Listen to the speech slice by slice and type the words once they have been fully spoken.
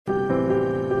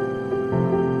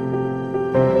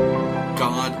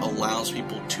God allows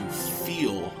people to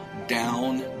feel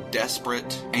down,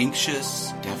 desperate,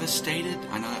 anxious, devastated.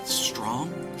 I know that's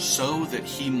strong. So that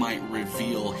he might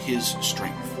reveal his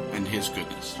strength and his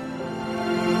goodness.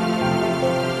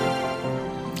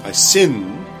 I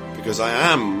sin because I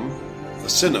am a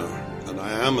sinner, and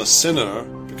I am a sinner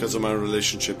because of my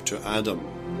relationship to Adam.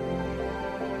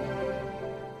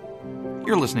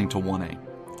 You're listening to 1A,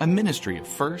 a ministry of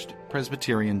First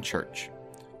Presbyterian Church.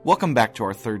 Welcome back to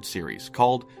our third series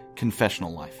called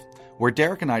Confessional Life, where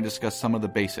Derek and I discuss some of the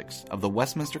basics of the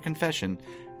Westminster Confession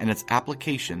and its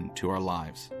application to our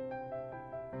lives.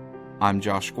 I'm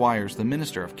Josh Squires, the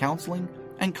Minister of Counseling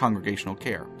and Congregational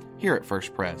Care here at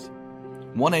First Pres.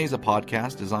 1A is a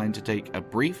podcast designed to take a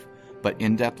brief but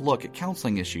in-depth look at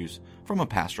counseling issues from a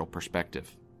pastoral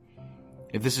perspective.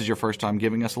 If this is your first time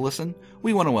giving us a listen,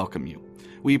 we want to welcome you.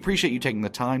 We appreciate you taking the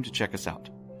time to check us out.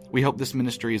 We hope this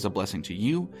ministry is a blessing to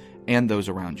you and those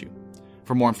around you.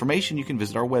 For more information, you can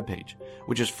visit our webpage,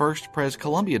 which is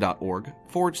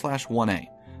firstprescolumbia.org/1A.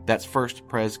 That's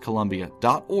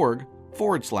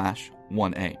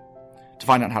firstprescolumbia.org/1A. To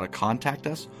find out how to contact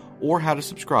us or how to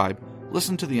subscribe,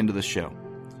 listen to the end of the show.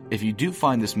 If you do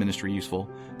find this ministry useful,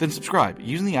 then subscribe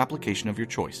using the application of your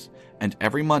choice, and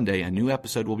every Monday a new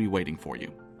episode will be waiting for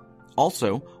you.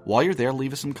 Also, while you're there,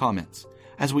 leave us some comments.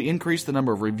 As we increase the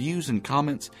number of reviews and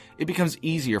comments, it becomes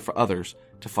easier for others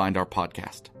to find our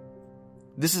podcast.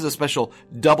 This is a special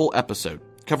double episode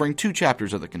covering 2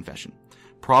 chapters of the Confession,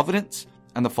 Providence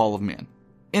and the Fall of Man.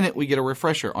 In it, we get a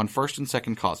refresher on first and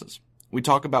second causes. We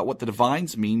talk about what the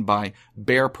divines mean by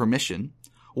bare permission,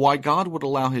 why God would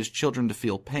allow his children to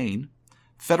feel pain,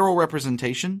 federal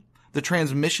representation, the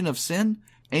transmission of sin,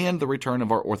 and the return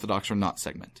of our Orthodox or Not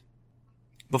segment.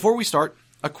 Before we start,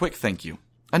 a quick thank you.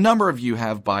 A number of you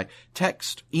have, by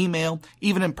text, email,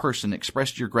 even in person,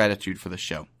 expressed your gratitude for the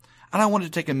show. And I wanted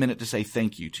to take a minute to say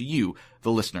thank you to you,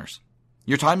 the listeners.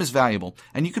 Your time is valuable,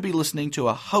 and you could be listening to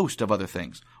a host of other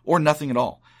things, or nothing at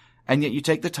all. And yet you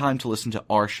take the time to listen to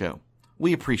our show.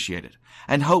 We appreciate it,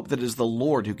 and hope that it is the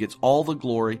Lord who gets all the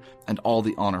glory and all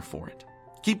the honor for it.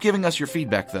 Keep giving us your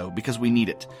feedback, though, because we need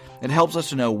it. It helps us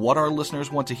to know what our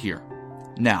listeners want to hear.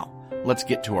 Now, let's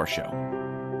get to our show.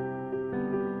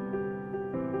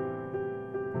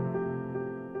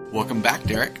 Welcome back,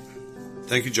 Derek.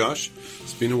 Thank you, Josh.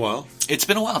 It's been a while. It's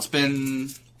been a while. It's been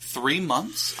 3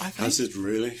 months, I think. Has it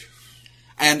really?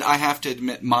 And I have to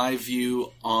admit, my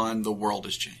view on the world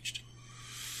has changed.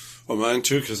 Well, mine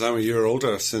too, because I'm a year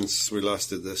older since we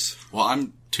last did this. Well,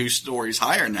 I'm 2 stories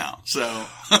higher now, so...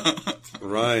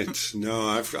 Right. No,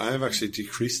 I've actually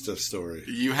decreased the story.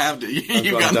 You have to.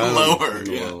 You've gotten lower. In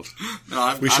the world.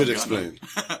 No, we should explain.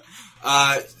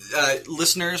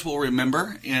 Listeners will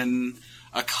remember in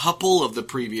a couple of the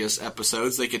previous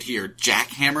episodes, they could hear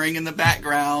jackhammering in the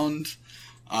background,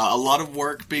 a lot of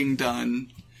work being done,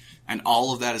 and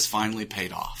all of that has finally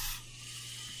paid off.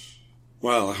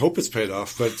 Well, I hope it's paid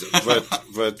off, but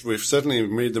we've certainly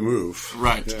made the move.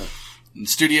 Right. Yeah. And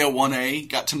Studio 1A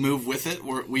got to move with it.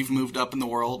 We've moved up in the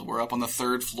world. We're up on the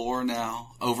 3rd floor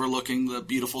now, overlooking the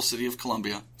beautiful city of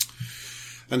Columbia.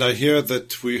 And I hear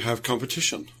that we have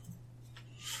competition.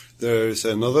 There's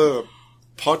another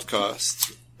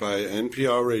podcast by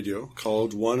NPR Radio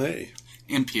called 1A.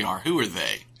 NPR, who are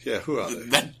they? Yeah, who are they?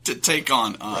 That to take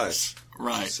on us.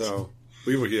 Right. So,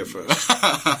 we were here first.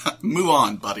 Move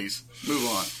on, buddies. Move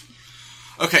on.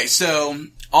 Okay, so,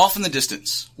 off in the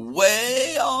distance,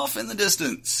 way off in the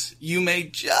distance, you may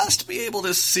just be able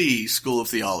to see School of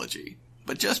Theology,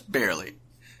 but just barely.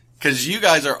 Because you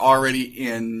guys are already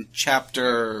in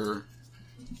chapter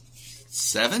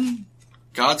 7?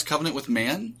 God's Covenant with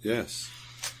Man? Yes.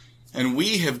 And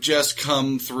we have just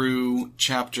come through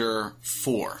chapter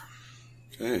 4.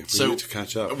 Okay, we need to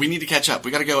catch up. We need to catch up.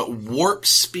 We got to go at warp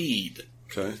speed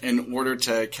in order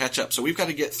to catch up. So we've got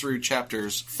to get through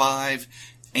chapters 5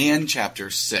 and chapter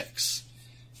 6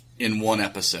 in one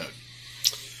episode.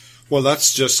 Well,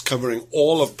 that's just covering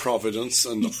all of providence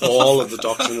and all of the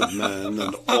doctrine of man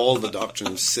and all the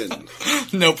doctrine of sin.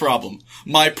 No problem.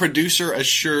 My producer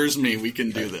assures me we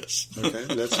can do this. Okay,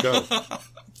 let's go.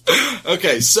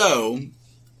 Okay, so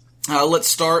let's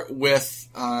start with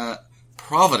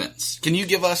providence. Can you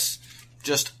give us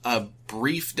just a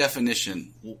brief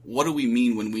definition? What do we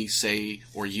mean when we say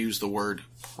or use the word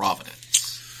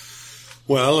providence?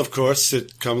 Well, of course,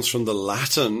 it comes from the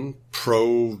Latin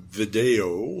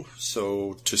provideo,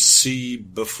 so to see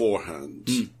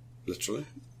beforehand, literally.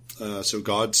 So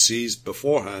God sees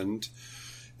beforehand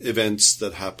events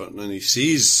that happen, and he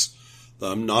sees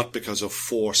them not because of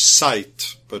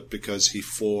foresight, but because he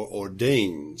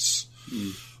foreordains.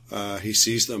 He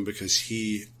sees them because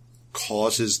he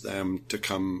causes them to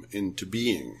come into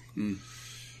being.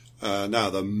 Now,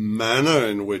 the manner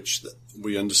in which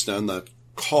we understand that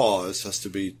cause has to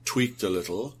be tweaked a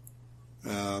little.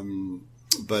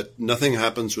 But nothing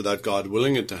happens without God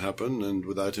willing it to happen, and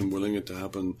without him willing it to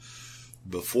happen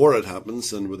before it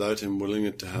happens, and without him willing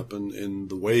it to happen in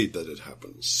the way that it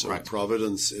happens. So Right.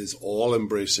 providence is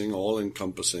all-embracing,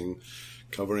 all-encompassing,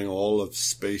 covering all of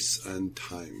space and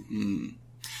time.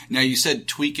 Now, you said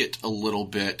tweak it a little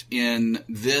bit. In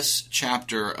this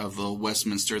chapter of the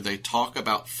Westminster, they talk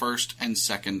about first and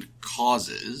second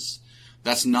causes.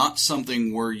 That's not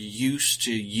something we're used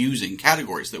to using,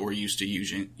 categories that we're used to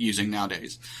using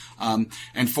nowadays.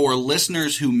 And for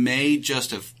listeners who may just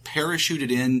have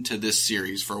parachuted into this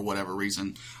series for whatever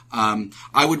reason,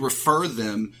 I would refer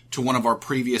them to one of our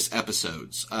previous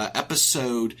episodes.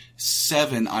 Episode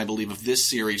 7, I believe, of this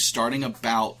series, starting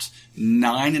about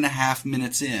 9.5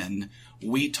 minutes in,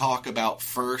 we talk about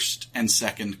first and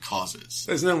second causes.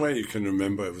 There's no way you can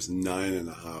remember it was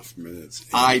 9.5 minutes.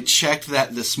 I checked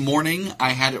that this morning. I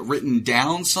had it written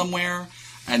down somewhere,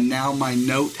 and now my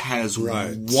note has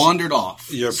wandered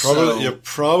off. You're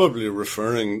probably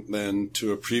referring then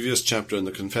to a previous chapter in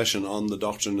the Confession on the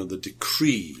doctrine of the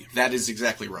decree. That is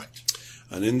exactly right.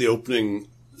 And in the opening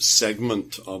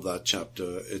segment of that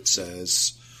chapter, it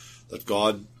says that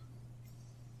God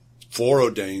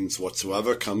foreordains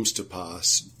whatsoever comes to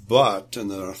pass, but, and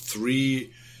there are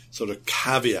three sort of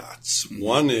caveats.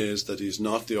 One is that he's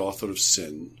not the author of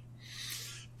sin.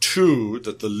 2,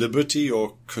 that the liberty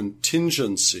or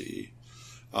contingency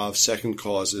of second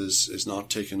causes is not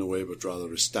taken away but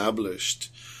rather established.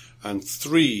 And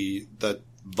 3, that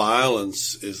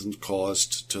violence isn't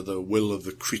caused to the will of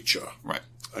the creature. Right.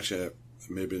 Actually,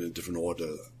 maybe in a different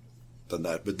order than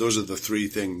that, but those are the 3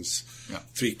 things,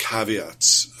 3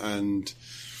 caveats. And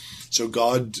so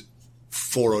God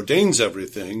foreordains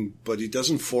everything, but he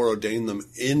doesn't foreordain them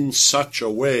in such a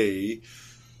way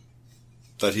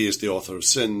that he is the author of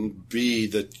sin, B,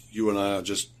 that you and I are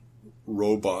just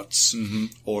robots,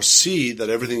 or C, that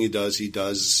everything he does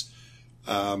as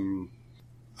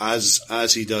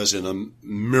he does in a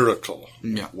miracle,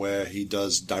 where he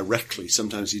does directly.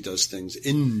 Sometimes he does things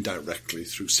indirectly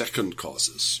through second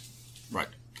causes. Right.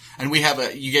 And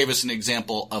you gave us an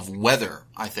example of weather,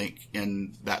 I think,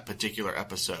 in that particular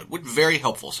episode, which was very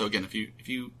helpful. So again, if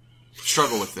you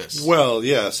struggle with this. Well,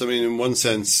 yes. I mean, in one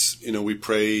sense, we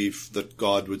pray that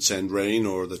God would send rain,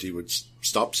 or that he would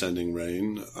stop sending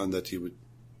rain, and that he would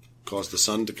cause the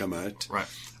sun to come out. Right.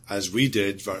 As we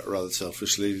did, rather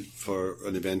selfishly, for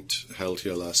an event held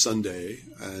here last Sunday.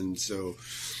 And so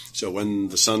when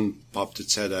the sun popped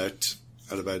its head out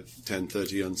at about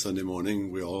 10:30 on Sunday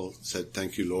morning, we all said,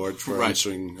 "Thank you, Lord, for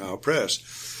answering our prayers."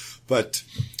 But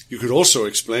you could also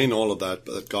explain all of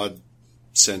that God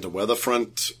sent a weather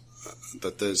front,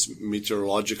 that there's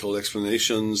meteorological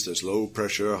explanations, there's low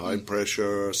pressure, high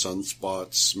pressure,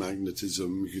 sunspots,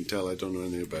 magnetism. You can tell I don't know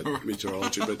anything about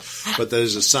meteorology, but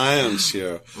there's a science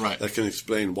here that can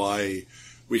explain why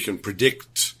we can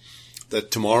predict that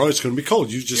tomorrow it's going to be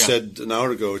cold. You just said an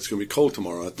hour ago it's going to be cold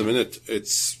tomorrow. At the minute,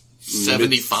 it's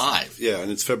 75.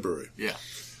 And it's February. Yeah.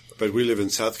 But we live in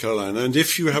South Carolina, and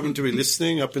if you happen to be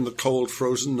listening up in the cold,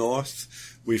 frozen north,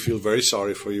 we feel very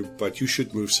sorry for you, but you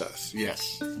should move south.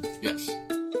 Yes.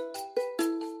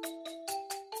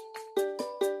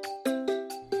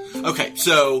 Okay,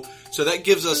 so that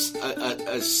gives us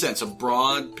a sense, a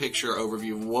broad picture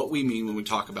overview of what we mean when we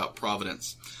talk about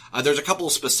providence. There's a couple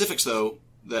of specifics, though,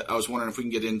 that I was wondering if we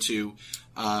can get into.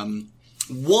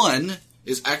 One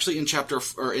is actually in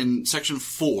section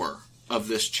 4 of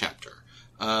this chapter.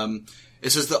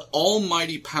 It says, "The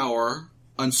almighty power,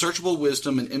 unsearchable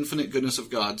wisdom, and infinite goodness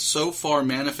of God so far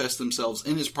manifest themselves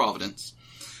in his providence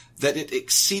that it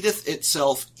extended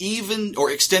itself even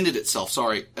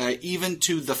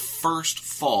to the first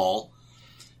fall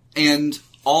and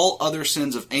all other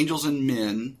sins of angels and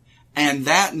men, and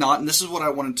that not," and this is what I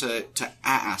wanted to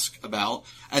ask about,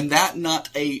 "and that not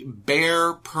a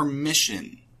bare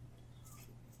permission."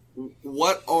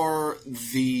 What are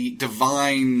the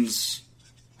divines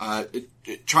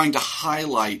trying to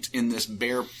highlight in this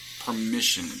bare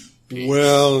permission piece?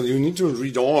 Well, you need to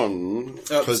read on,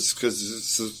 because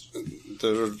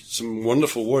there are some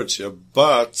wonderful words here.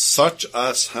 "But such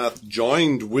as hath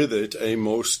joined with it a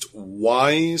most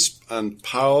wise and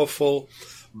powerful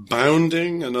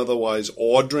bounding and otherwise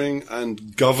ordering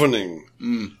and governing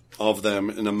of them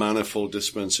in a manifold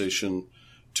dispensation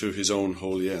to his own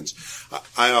holy ends."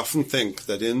 I often think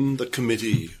that in the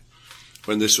committee,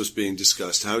 when this was being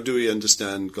discussed, how do we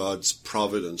understand God's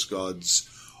providence, God's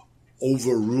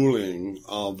overruling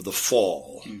of the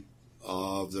fall,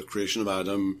 of the creation of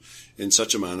Adam in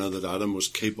such a manner that Adam was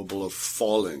capable of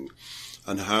falling,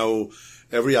 and how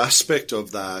every aspect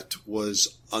of that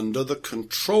was under the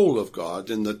control of God,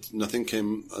 in that nothing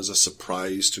came as a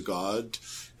surprise to God.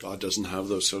 God doesn't have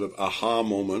those sort of aha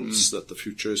moments that the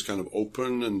future is kind of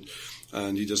open,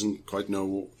 and he doesn't quite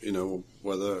know,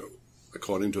 whether,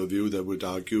 according to a view that would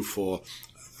argue for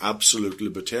absolute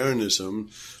libertarianism,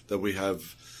 that we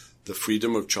have the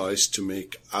freedom of choice to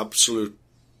make absolute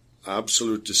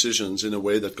decisions in a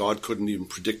way that God couldn't even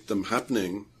predict them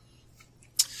happening.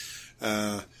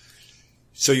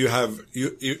 So you have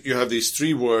these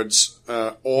three words: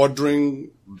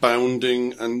 ordering,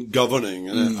 bounding, and governing.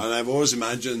 And I've always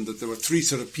imagined that there were three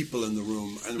sort of people in the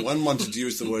room, and one wanted to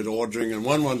use the word ordering, and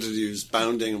one wanted to use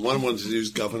bounding, and one wanted to use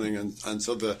governing, and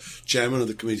so the chairman of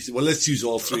the committee said, "Well, let's use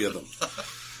all three of them."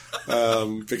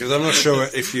 Because I'm not sure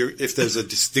if there's a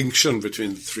distinction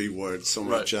between the three words so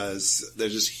much as they're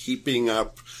just heaping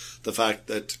up the fact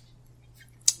that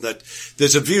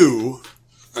there's a view,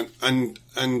 and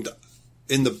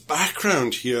in the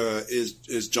background here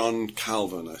is John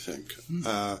Calvin, I think,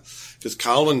 because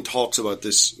Calvin talks about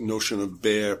this notion of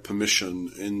bare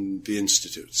permission in the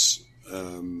Institutes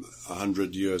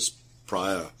 100 years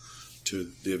prior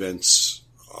to the events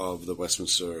of the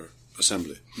Westminster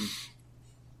Assembly.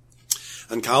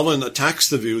 And Calvin attacks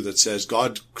the view that says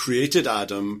God created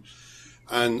Adam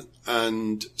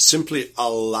and simply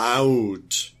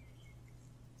allowed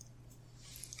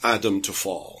Adam to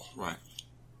fall. Right.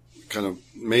 Kind of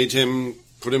made him,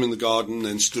 put him in the garden,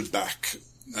 and stood back.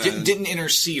 Didn't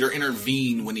intercede or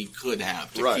intervene when he could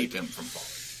have to keep him from falling.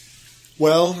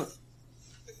 Well,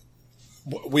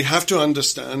 we have to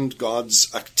understand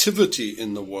God's activity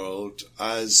in the world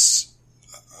as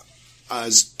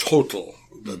total.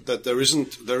 That there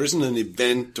isn't an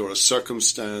event or a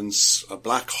circumstance, a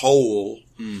black hole,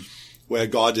 where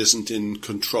God isn't in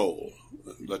control.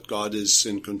 That God is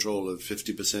in control of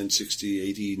 50%, 60,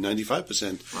 80,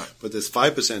 95%, right. But there's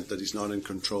 5% that he's not in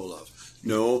control of.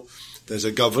 No, there's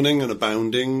a governing and a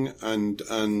bounding and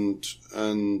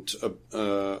an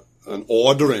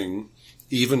ordering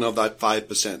even of that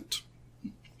 5%.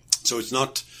 So it's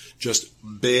not just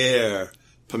bare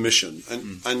permission,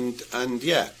 and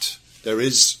yet there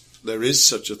is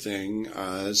such a thing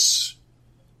as,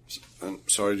 I'm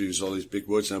sorry to use all these big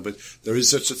words now, but there is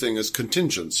such a thing as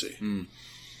contingency.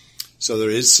 So there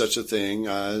is such a thing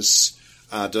as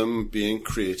Adam being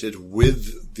created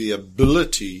with the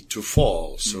ability to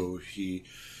fall. So he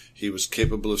was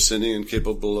capable of sinning and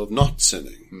capable of not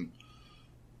sinning.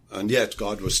 And yet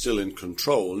God was still in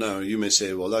control. Now, you may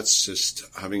say, well, that's just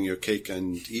having your cake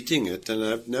and eating it. And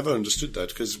I've never understood that,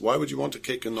 because why would you want a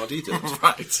cake and not eat it?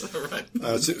 Right. So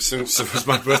it was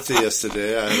my birthday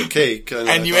yesterday. I had a cake.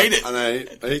 And you ate it. And I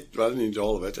ate, well, I didn't eat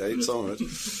all of it. I ate some of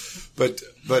it.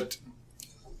 But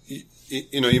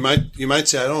you might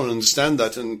say, I don't understand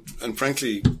that. And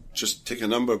frankly, just take a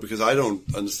number, because I don't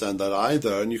understand that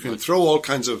either. And you can throw all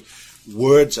kinds of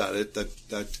words at it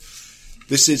that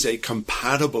this is a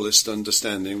compatibilist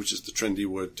understanding, which is the trendy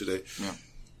word today. Yeah.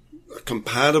 A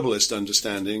compatibilist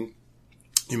understanding.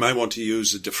 You might want to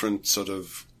use a different sort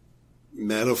of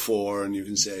metaphor, and you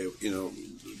can say,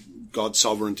 God's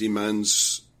sovereignty,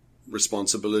 man's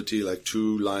responsibility, like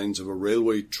two lines of a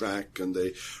railway track, and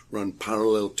they run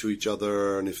parallel to each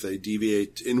other, and if they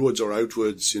deviate inwards or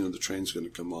outwards, the train's going to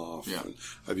come off. Yeah. And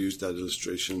I've used that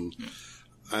illustration. Yeah.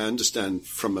 I understand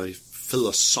from a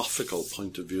philosophical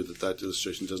point of view that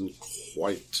illustration doesn't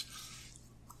quite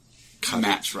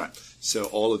match, right? So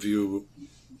all of you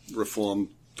Reformed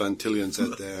Van Tillians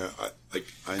out there,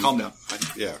 I calm down.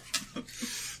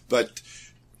 But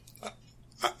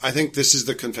I think this is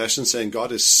the confession saying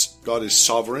God is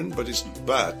sovereign, but he's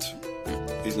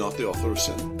not the author of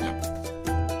sin. Yeah.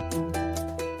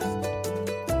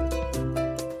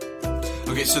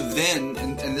 Okay, so then,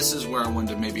 and this is where I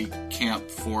wanted to maybe camp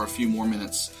for a few more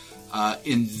minutes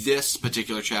in this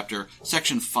particular chapter,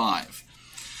 section 5.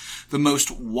 The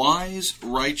most wise,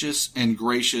 righteous, and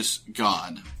gracious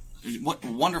God. What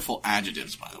wonderful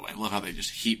adjectives, by the way. I love how they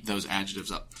just heap those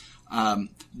adjectives up.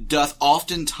 Doth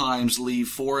oftentimes leave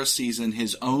for a season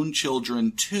his own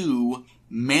children to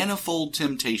manifold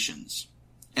temptations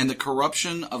and the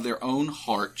corruption of their own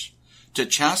heart, to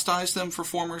chastise them for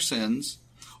former sins,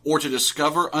 or to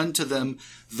discover unto them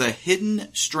the hidden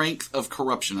strength of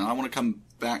corruption. And I want to come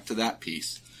back to that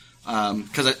piece,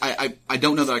 because I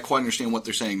don't know that I quite understand what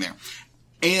they're saying there.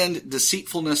 And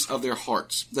deceitfulness of their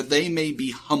hearts, that they may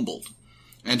be humbled,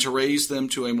 and to raise them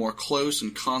to a more close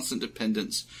and constant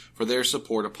dependence for their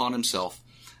support upon himself,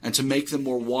 and to make them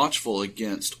more watchful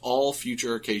against all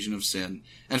future occasion of sin,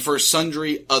 and for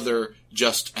sundry other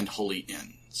just and holy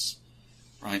ends.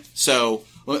 Right? So,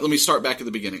 let me start back at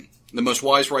the beginning. The most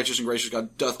wise, righteous, and gracious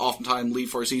God doth oftentimes leave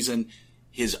for a season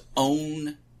his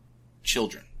own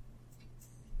children.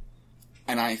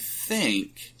 And I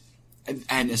think,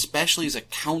 and especially as a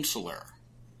counselor,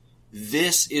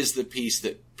 this is the piece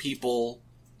that people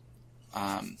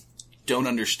don't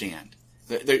understand.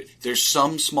 There's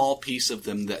some small piece of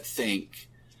them that think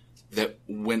that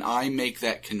when I make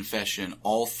that confession,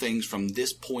 all things from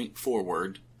this point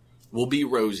forward will be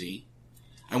rosy.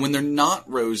 And when they're not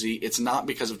rosy, it's not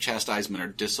because of chastisement or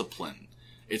discipline.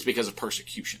 It's because of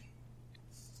persecution.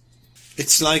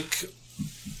 It's like,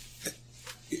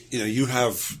 you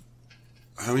have,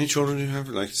 how many children do you have?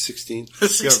 Like 16?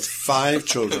 16. You have 5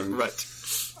 children. Right.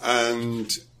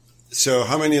 And so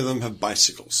how many of them have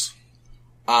bicycles?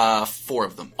 4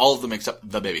 of them. All of them except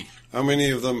the baby. How many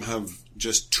of them have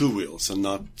just 2 wheels and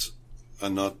not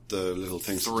the little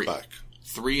things 3. at the back?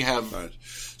 3 have... Right.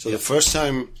 So the first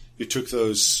time you took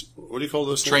those, what do you call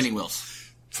those things? Training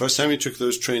wheels. First time you took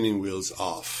those training wheels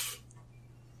off,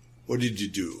 what did you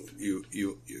do?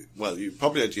 You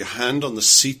probably had your hand on the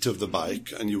seat of the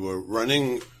bike and you were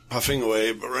running, puffing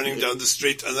away, running down the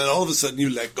street, and then all of a sudden you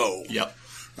let go. Yep.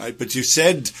 Right, but you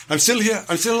said, I'm still here,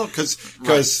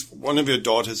 because one of your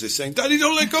daughters is saying, Daddy,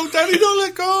 don't let go, Daddy, don't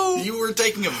let go. You were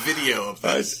taking a video of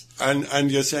this. Right?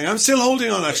 And you're saying, I'm still holding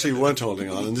on. Actually, you weren't holding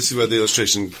on. And this is where the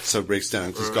illustration sort of breaks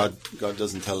down, because God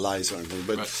doesn't tell lies or anything.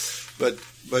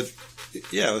 But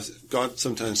yeah, God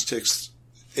sometimes takes,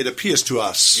 it appears to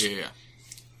us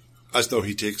as though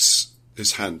he takes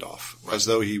his hand off, as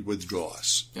though he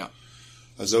withdraws,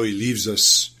 as though he leaves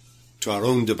us to our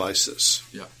own devices.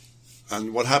 Yeah.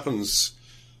 And what happens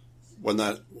when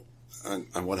that,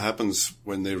 and what happens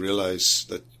when they realize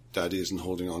that Daddy isn't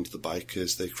holding on to the bike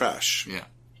is they crash. Yeah.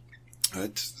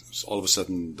 Right? So all of a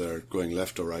sudden they're going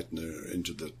left or right and they're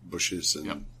into the bushes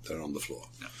and they're on the floor.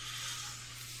 Yeah.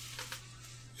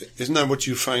 Isn't that what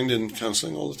you find in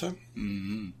counseling all the time?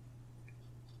 Mm-hmm.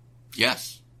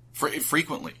 Yes.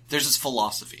 Frequently. There's this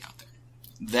philosophy out there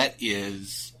that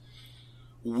is,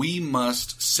 we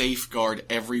must safeguard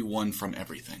everyone from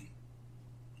everything.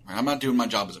 I'm not doing my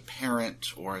job as a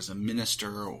parent or as a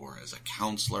minister or as a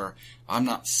counselor. I'm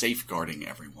not safeguarding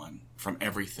everyone from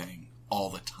everything all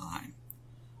the time.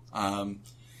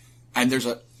 And there's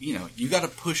you got to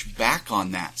push back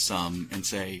on that some and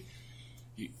say,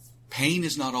 pain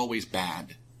is not always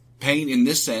bad. Pain in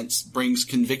this sense brings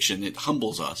conviction. It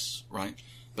humbles us, right?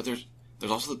 But there's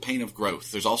also the pain of growth.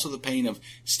 There's also the pain of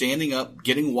standing up,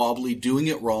 getting wobbly, doing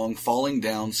it wrong, falling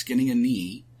down, skinning a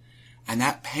knee. And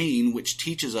that pain which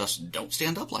teaches us, don't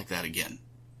stand up like that again.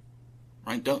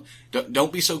 Right?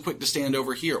 Don't be so quick to stand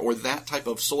over here, or that type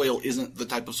of soil isn't the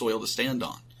type of soil to stand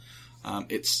on.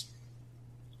 It's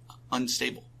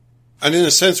unstable. And in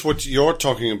a sense, what you're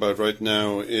talking about right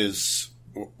now is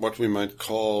what we might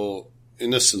call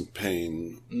innocent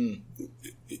pain.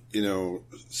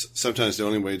 Sometimes the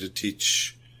only way to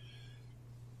teach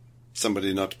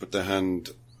somebody not to put their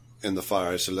hand in the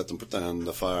fire is to let them put their hand in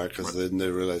the fire, because then they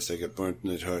realize they get burnt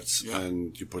and it hurts,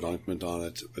 and you put ointment on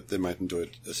it, but they mightn't do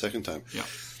it a second time. Yeah.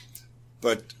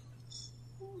 But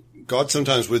God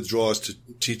sometimes withdraws to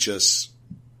teach us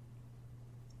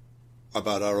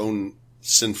about our own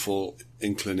sinful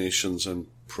inclinations and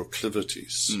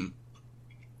proclivities.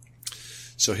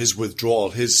 So his withdrawal,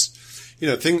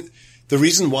 the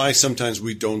reason why sometimes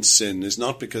we don't sin is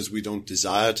not because we don't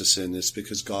desire to sin, it's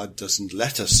because God doesn't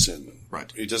let us sin. Right.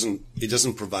 He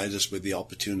doesn't provide us with the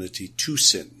opportunity to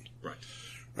sin. Right.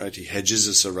 Right. He hedges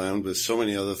us around with so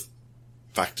many other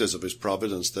factors of his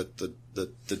providence that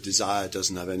the desire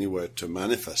doesn't have anywhere to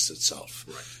manifest itself.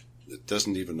 Right. It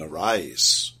doesn't even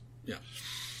arise. Yeah.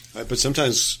 Right. But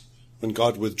sometimes when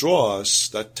God withdraws,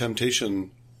 that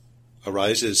temptation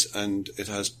arises and it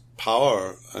has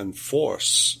power and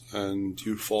force, and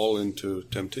you fall into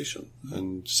temptation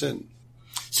and sin.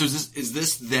 So is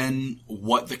this then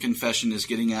what the confession is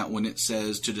getting at when it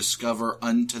says to discover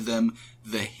unto them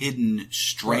the hidden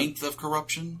strength of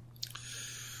corruption?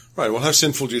 Right. Well, how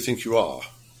sinful do you think you are?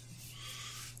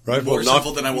 Right. More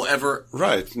sinful than I will ever.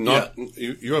 Right.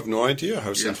 You have no idea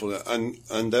how sinful,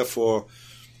 and therefore,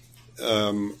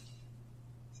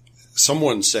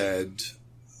 someone said,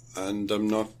 and I'm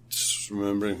not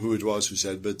remembering who it was who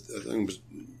said, but I think it was,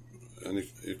 and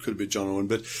it could be John Owen,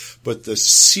 but the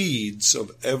seeds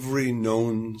of every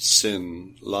known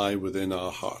sin lie within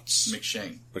our hearts.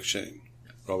 McShane.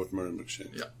 Robert Murray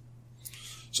McShane. Yeah.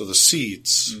 So the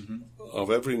seeds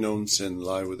of every known sin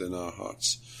lie within our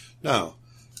hearts. Now,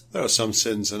 there are some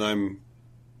sins, and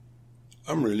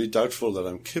I'm really doubtful that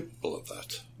I'm capable of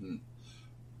that.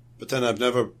 But then I've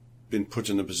never been put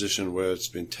in a position where it's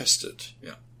been tested.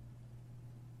 Yeah.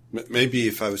 Maybe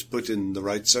if I was put in the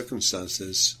right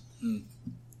circumstances,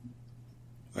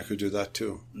 I could do that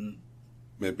too.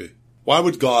 Maybe. Why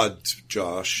would God,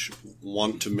 Josh,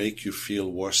 want to make you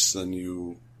feel worse than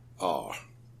you are?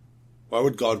 Why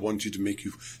would God want you to make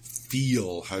you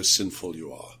feel how sinful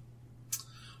you are?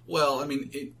 Well, I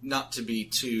mean, not to be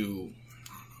too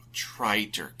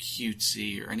trite or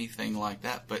cutesy or anything like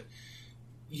that, but,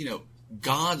 you know,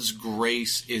 God's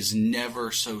grace is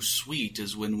never so sweet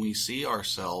as when we see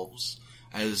ourselves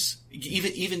as,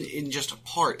 even in just a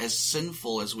part, as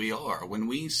sinful as we are. When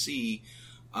we see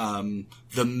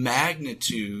the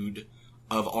magnitude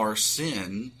of our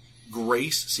sin,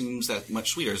 grace seems that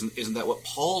much sweeter. Isn't that what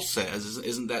Paul says?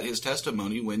 Isn't that his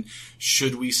testimony when,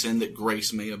 should we sin that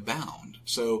grace may abound?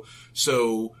 So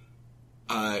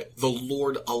the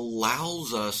Lord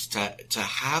allows us to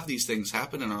have these things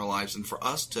happen in our lives, and for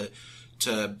us to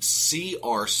see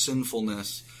our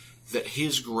sinfulness, that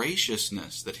his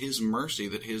graciousness, that his mercy,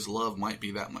 that his love might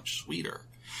be that much sweeter.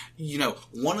 You know,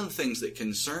 one of the things that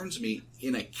concerns me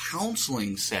in a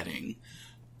counseling setting,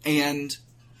 and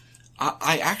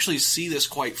I actually see this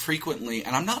quite frequently,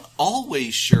 and I'm not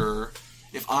always sure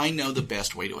if I know the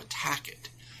best way to attack it,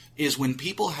 is when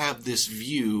people have this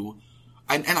view,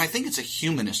 and I think it's a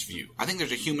humanist view. I think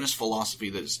there's a humanist philosophy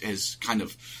that has kind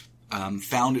of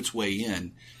found its way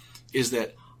in, is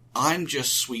that I'm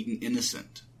just sweet and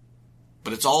innocent.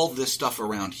 But it's all this stuff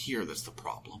around here that's the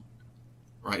problem.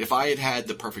 Right? If I had had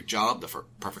the perfect job, the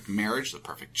perfect marriage, the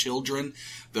perfect children,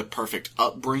 the perfect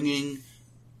upbringing,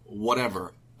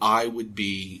 whatever, I would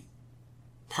be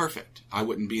perfect. I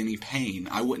wouldn't be any pain.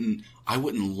 I wouldn't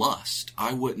lust.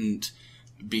 I wouldn't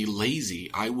be lazy.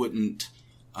 I wouldn't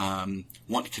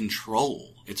want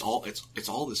control. It's all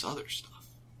this other stuff,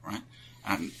 right?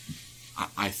 And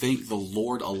I think the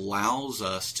Lord allows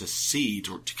us to see,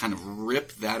 to kind of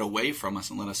rip that away from us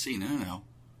and let us see, no,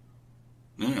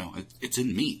 it's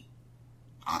in me.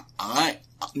 I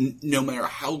no matter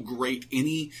how great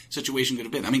any situation could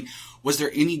have been. I mean, was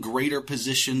there any greater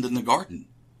position than the garden?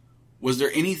 Was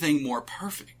there anything more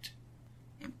perfect?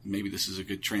 Maybe this is a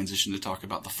good transition to talk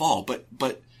about the fall,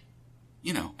 but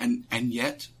you know, and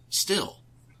yet still,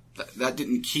 that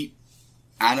didn't keep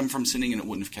Adam from sinning, and it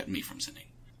wouldn't have kept me from sinning.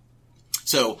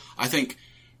 So I think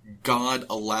God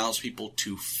allows people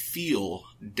to feel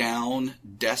down,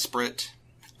 desperate,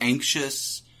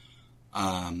 anxious,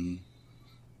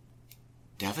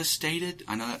 devastated.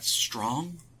 I know that's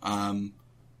strong.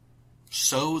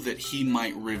 So that he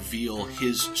might reveal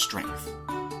his strength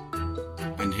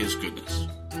and his goodness.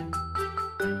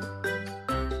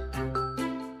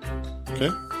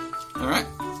 Okay. All right.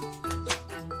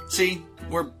 See,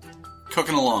 we're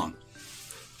cooking along.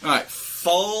 All right.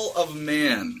 Fall of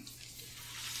Man.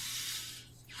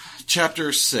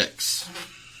 Chapter 6.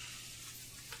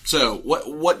 So,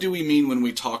 what do we mean when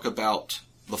we talk about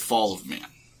the fall of man?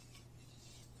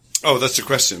 Oh, that's the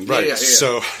question, right? Yeah.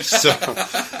 So I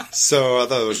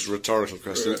thought it was a rhetorical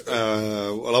question.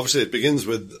 Well, obviously, it begins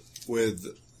with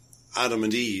Adam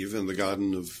and Eve in the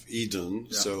Garden of Eden.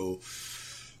 Yeah. So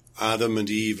Adam and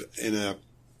Eve in a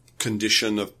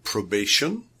condition of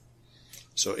probation,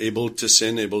 so able to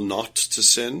sin, able not to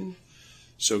sin.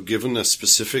 So given a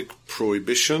specific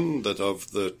prohibition that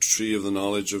of the tree of the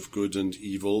knowledge of good and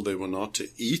evil they were not to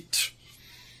eat.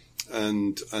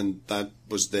 And that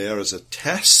was there as a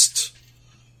test,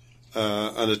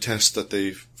 and a test that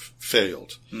they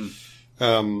failed.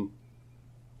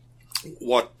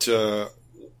 What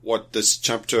this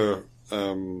chapter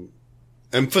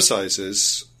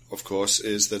emphasizes, of course,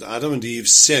 is that Adam and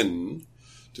Eve's sin,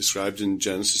 described in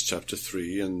Genesis chapter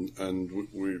 3, and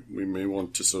we may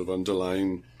want to sort of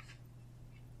underline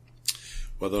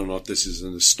whether or not this is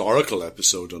an historical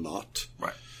episode or not.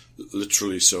 Right.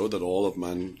 Literally so, that all of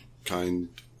mankind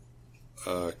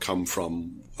come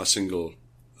from a single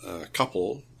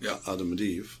couple, yeah. Adam and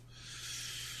Eve.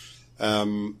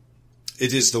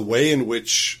 It is the way in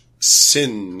which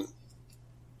sin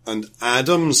and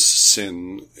Adam's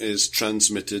sin is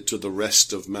transmitted to the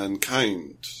rest of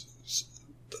mankind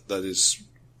that is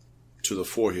to the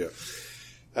fore here.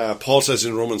 Paul says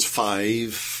in Romans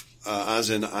 5, as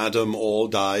in Adam all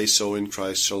die, so in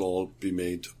Christ shall all be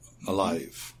made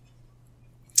alive.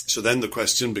 So then the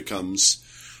question becomes,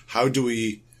 how do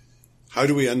we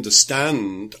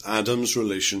understand Adam's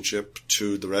relationship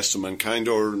to the rest of mankind?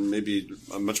 Or maybe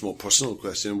a much more personal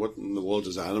question, what in the world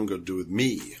does Adam got to do with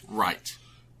me? Right.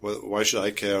 Why should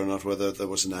I care or not whether there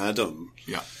was an Adam?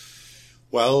 Yeah.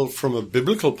 Well, from a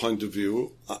biblical point of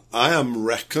view, I am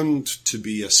reckoned to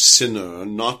be a sinner,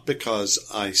 not because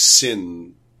I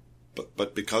sin,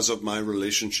 but because of my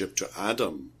relationship to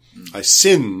Adam. I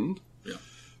sin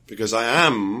because I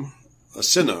am a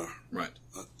sinner. Right.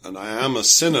 And I am a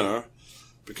sinner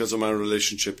because of my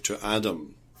relationship to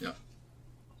Adam. Yeah.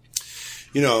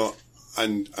 You know,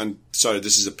 and sorry,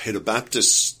 this is a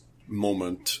Paedobaptist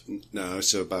moment now,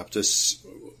 so Baptists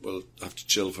will have to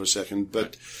chill for a second.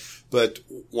 But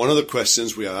one of the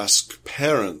questions we ask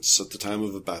parents at the time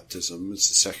of a baptism, it's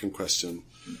the second question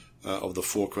of the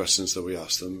 4 questions that we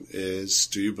ask them, is,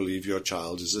 do you believe your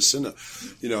child is a sinner?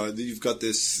 You know, you've got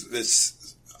this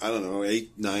I don't know,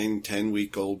 8, 9,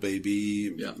 10-week-old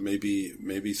baby, maybe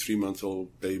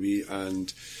 3-month-old baby,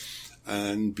 and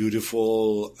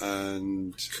beautiful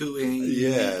and cooing,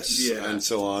 and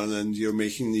so on. And you're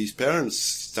making these parents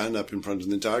stand up in front of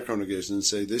the entire congregation and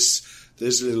say, this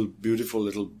little beautiful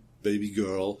little baby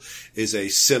girl is a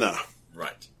sinner.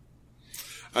 Right.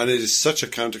 And it is such a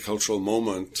countercultural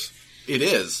moment. It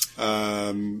is.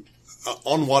 On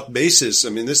what basis? I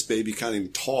mean, this baby can't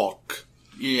even talk.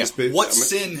 Yeah. What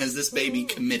sin has this baby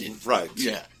committed? Right.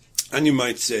 Yeah. And you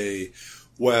might say,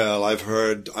 well, I've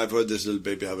heard this little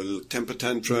baby have a little temper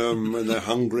tantrum and they're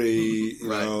hungry, you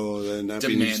know, their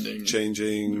nappy needs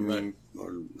changing,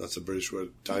 or that's a British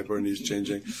word, diaper needs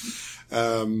changing,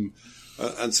 and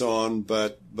so on.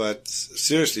 But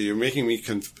seriously, you're making me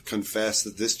confess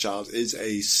that this child is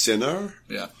a sinner?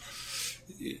 Yeah.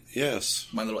 Yes.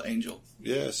 My little angel.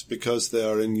 Yes, because they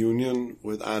are in union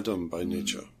with Adam by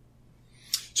nature.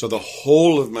 So the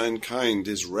whole of mankind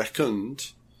is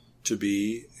reckoned to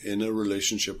be in a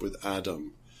relationship with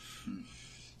Adam.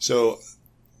 So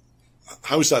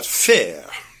how is that fair?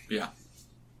 Yeah.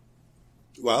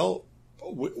 Well,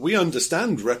 we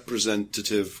understand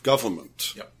representative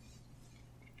government. Yep.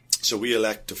 So we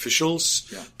elect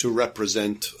officials to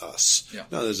represent us. Yeah.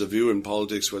 Now, there's a view in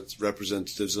politics where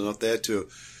representatives are not there to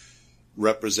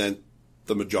represent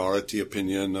the majority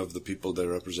opinion of the people they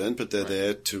represent, but they're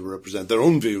there to represent their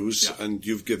own views, and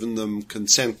you've given them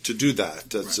consent to do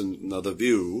that. That's another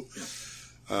view.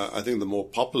 Yeah. I think the more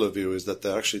popular view is that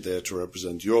they're actually there to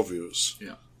represent your views,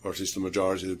 or at least the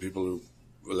majority of the people who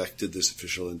elected this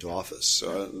official into office.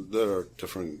 There are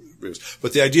different views.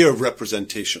 But the idea of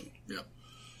representation,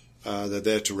 they're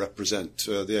there to represent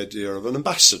the idea of an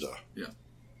ambassador. Yeah.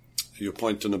 You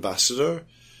appoint an ambassador,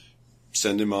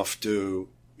 send him off to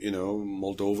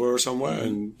Moldova or somewhere,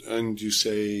 and you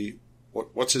say,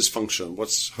 what's his function?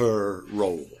 What's her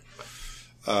role?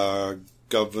 The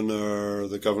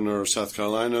governor of South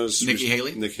Carolina's Nikki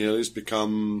Haley's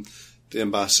become the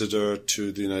ambassador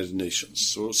to the United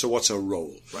Nations. So what's her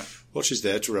role? Right. Well, she's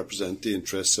there to represent the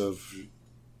interests of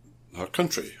her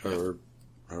country,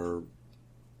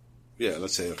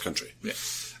 let's say her country. Yeah.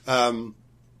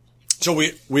 So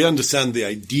we understand the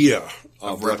idea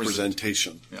of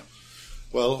representation. Yeah.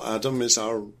 Well, Adam is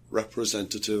our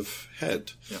representative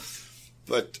head. Yeah.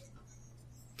 But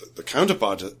the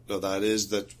counterpart of that is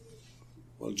that,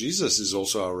 well, Jesus is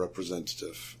also our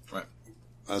representative. Right.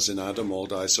 As in Adam all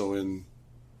die, so in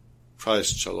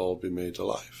Christ shall all be made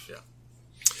alive. Yeah.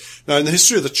 Now, in the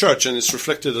history of the church, and it's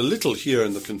reflected a little here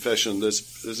in the confession,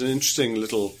 there's an interesting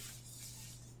little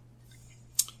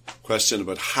question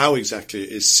about how exactly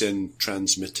is sin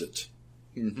transmitted.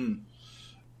 Mm-hmm.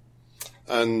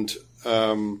 And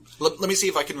let me see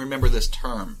if I can remember this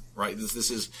term, right? This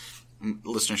is,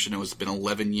 listeners should know, it's been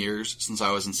 11 years since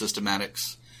I was in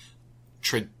systematics.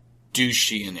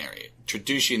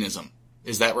 Traducianism.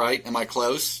 Is that right? Am I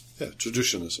close? Yeah,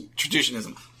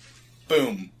 Traducianism.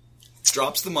 Boom.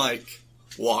 Drops the mic,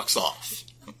 walks off.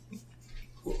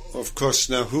 Of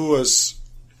course, now who was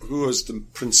the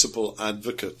principal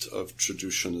advocate of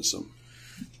Traducianism?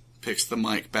 Picks the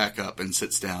mic back up and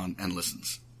sits down and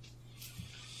listens.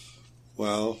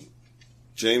 Well,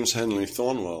 James Henry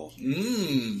Thornwell.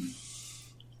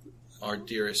 Our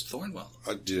dearest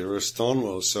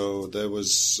Thornwell. So there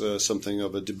was something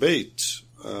of a debate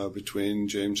between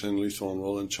James Henry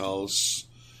Thornwell and Charles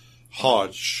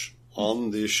Hodge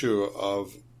on the issue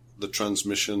of the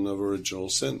transmission of original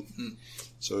sin.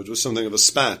 So it was something of a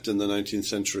spat in the 19th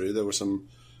century. There were some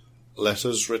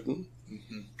letters written.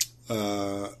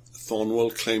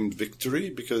 Thornwell claimed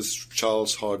victory because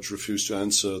Charles Hodge refused to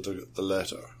answer the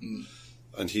letter.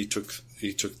 And he took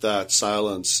that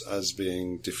silence as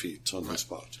being defeat on his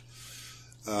part.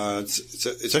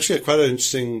 It's actually quite an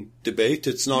interesting debate.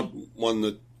 It's not one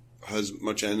that has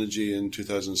much energy in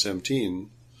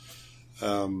 2017.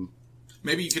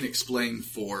 Maybe you can explain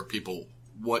for people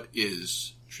what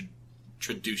is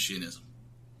Traducianism.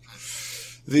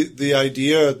 The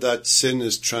idea that sin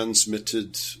is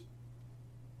transmitted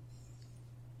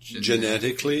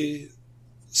genetically,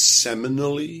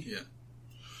 seminally,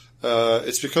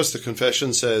 it's because the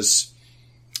confession says,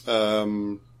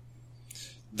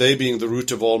 they being the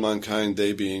root of all mankind,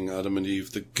 they being Adam and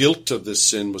Eve, the guilt of this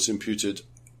sin was imputed.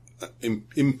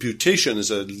 Imputation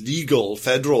is a legal,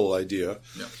 federal idea.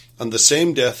 Yeah. And the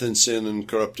same death in sin and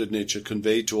corrupted nature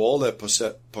conveyed to all their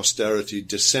posterity,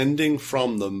 descending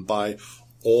from them by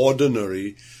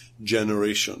ordinary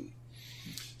generation.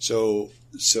 So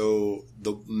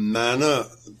the manner,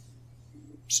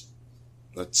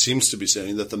 that seems to be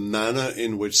saying that the manner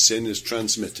in which sin is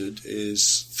transmitted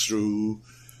is through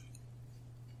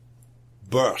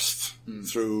birth,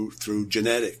 through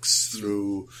genetics,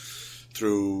 through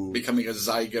becoming a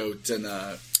zygote and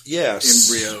a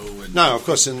embryo. And now, of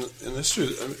course, in the history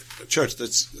of the church,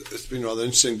 it's been rather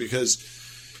interesting because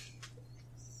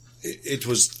it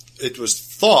was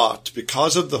thought,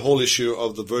 because of the whole issue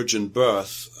of the virgin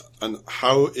birth and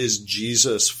how is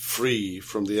Jesus free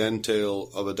from the entail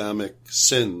of Adamic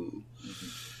sin.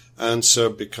 Answer,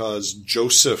 because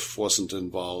Joseph wasn't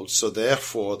involved, so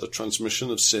therefore the transmission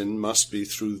of sin must be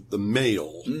through the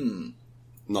male,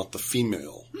 not the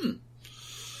female.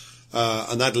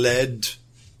 And that led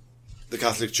the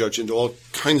Catholic Church into all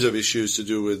kinds of issues to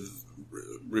do with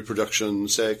reproduction,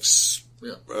 sex,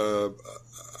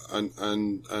 and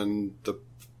the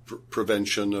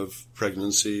prevention of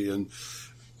pregnancy. And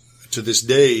to this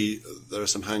day, there are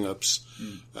some hang-ups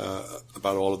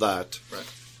about all of that. Right.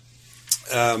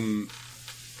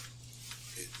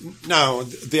 Now,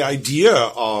 the idea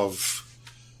of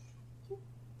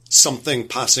something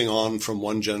passing on from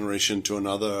one generation to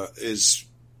another is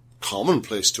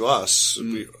commonplace to us,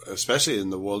 especially in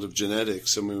the world of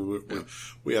genetics. I mean,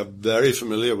 we are very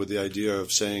familiar with the idea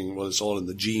of saying, well, it's all in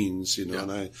the genes,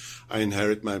 and I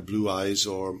inherit my blue eyes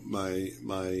or my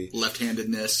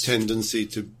left-handedness, tendency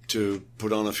to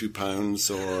put on a few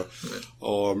pounds, or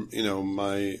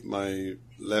my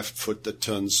left foot that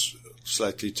turns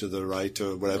slightly to the right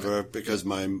or whatever, because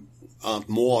my Aunt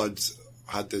Maud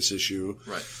had this issue.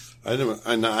 Right.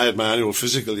 And I had my annual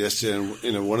physical yesterday,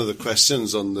 and one of the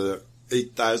questions on the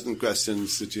 8,000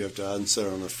 questions that you have to answer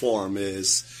on a form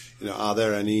is, are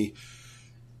there any?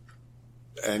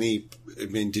 I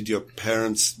mean, did your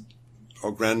parents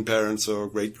or grandparents or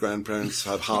great grandparents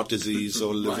have heart disease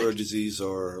or liver disease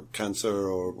or cancer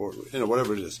or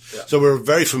whatever it is? Yeah. So we're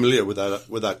very familiar with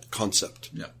that concept.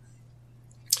 Yeah.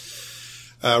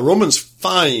 Romans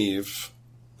 5.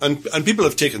 And people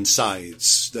have taken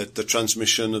sides that the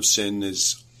transmission of sin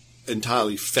is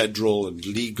entirely federal and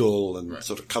legal and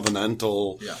sort of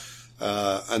covenantal,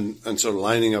 and sort of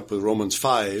lining up with Romans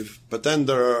 5. But then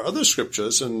there are other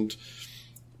scriptures and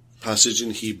passage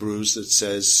in Hebrews that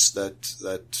says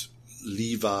that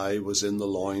Levi was in the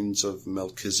loins of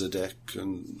Melchizedek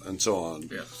and so on.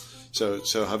 Yeah.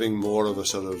 So having more of a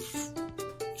sort of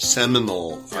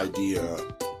seminal idea.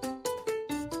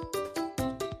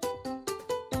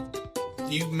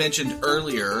 You mentioned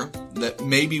earlier that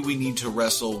maybe we need to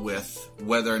wrestle with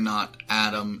whether or not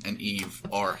Adam and Eve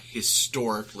are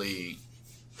historically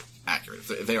accurate,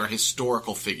 if they are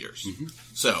historical figures. Mm-hmm.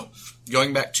 So,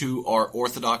 going back to our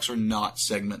Orthodox or Not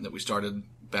segment that we started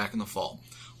back in the fall.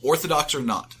 Orthodox or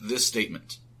not, this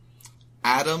statement: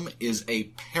 Adam is a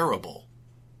parable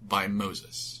by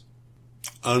Moses.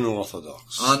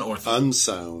 Unorthodox.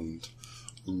 Unsound.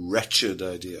 Wretched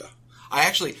idea. I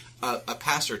actually, a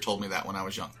pastor told me that when I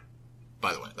was young.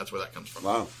 By the way, that's where that comes from.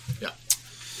 Wow. Yeah.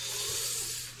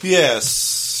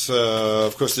 Yes.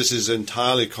 Of course, this is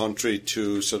entirely contrary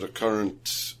to sort of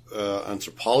current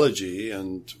anthropology,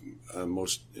 and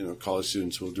most college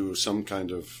students will do some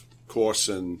kind of course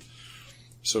in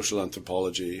social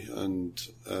anthropology, and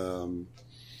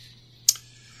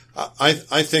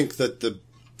I think that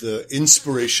the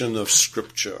inspiration of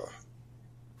Scripture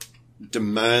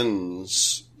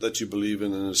demands that you believe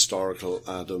in an historical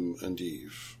Adam and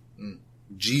Eve.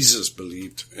 Jesus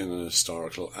believed in an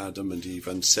historical Adam and Eve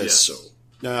and says so.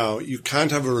 Now, you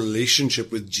can't have a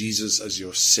relationship with Jesus as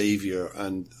your savior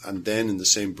and then in the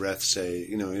same breath say,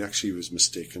 he actually was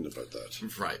mistaken about that.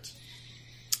 Right.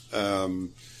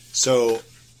 So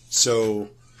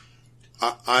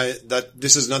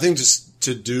this has nothing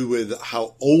to do with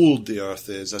how old the earth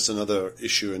is. That's another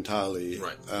issue entirely.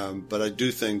 Right. But I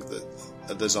do think that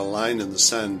there's a line in the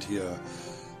sand here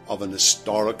of an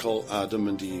historical Adam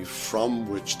and Eve from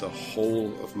which the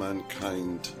whole of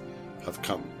mankind have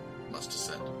come. Must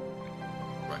ascend.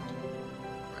 Right.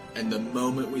 And the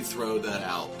moment we throw that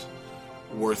out,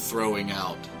 we're throwing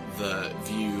out the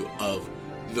view of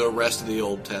the rest of the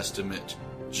Old Testament,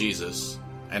 Jesus,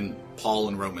 and Paul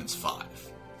in Romans 5.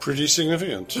 Pretty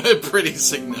significant. Pretty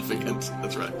significant.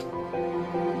 That's right.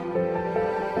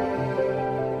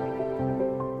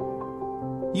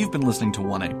 You've been listening to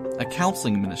 1A, a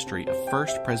counseling ministry of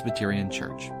First Presbyterian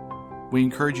Church. We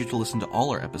encourage you to listen to all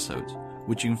our episodes,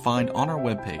 which you can find on our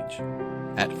webpage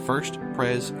at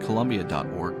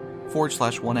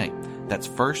firstprescolumbia.org/1A. That's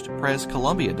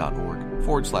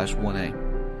firstprescolumbia.org/1A.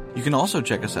 You can also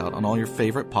check us out on all your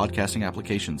favorite podcasting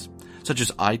applications, such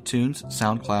as iTunes,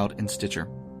 SoundCloud, and Stitcher.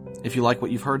 If you like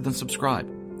what you've heard, then subscribe.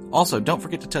 Also, don't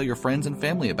forget to tell your friends and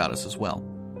family about us as well.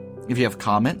 If you have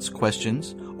comments,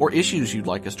 questions, or issues you'd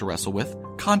like us to wrestle with,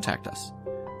 contact us.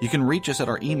 You can reach us at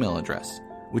our email address,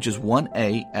 which is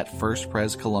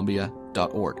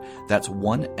 1a@firstprescolumbia.org. That's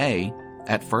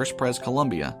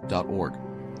 1a@firstprescolumbia.org.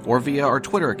 Or via our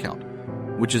Twitter account,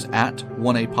 which is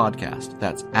 @1apodcast.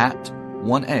 That's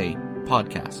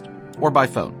 @1apodcast. Or by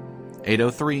phone,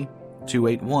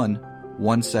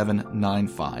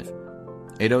 803-281-1795.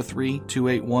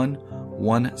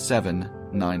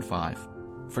 803-281-1795.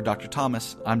 For Dr.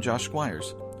 Thomas, I'm Josh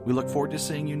Squires. We look forward to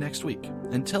seeing you next week.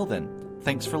 Until then,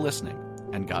 thanks for listening,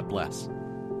 and God bless.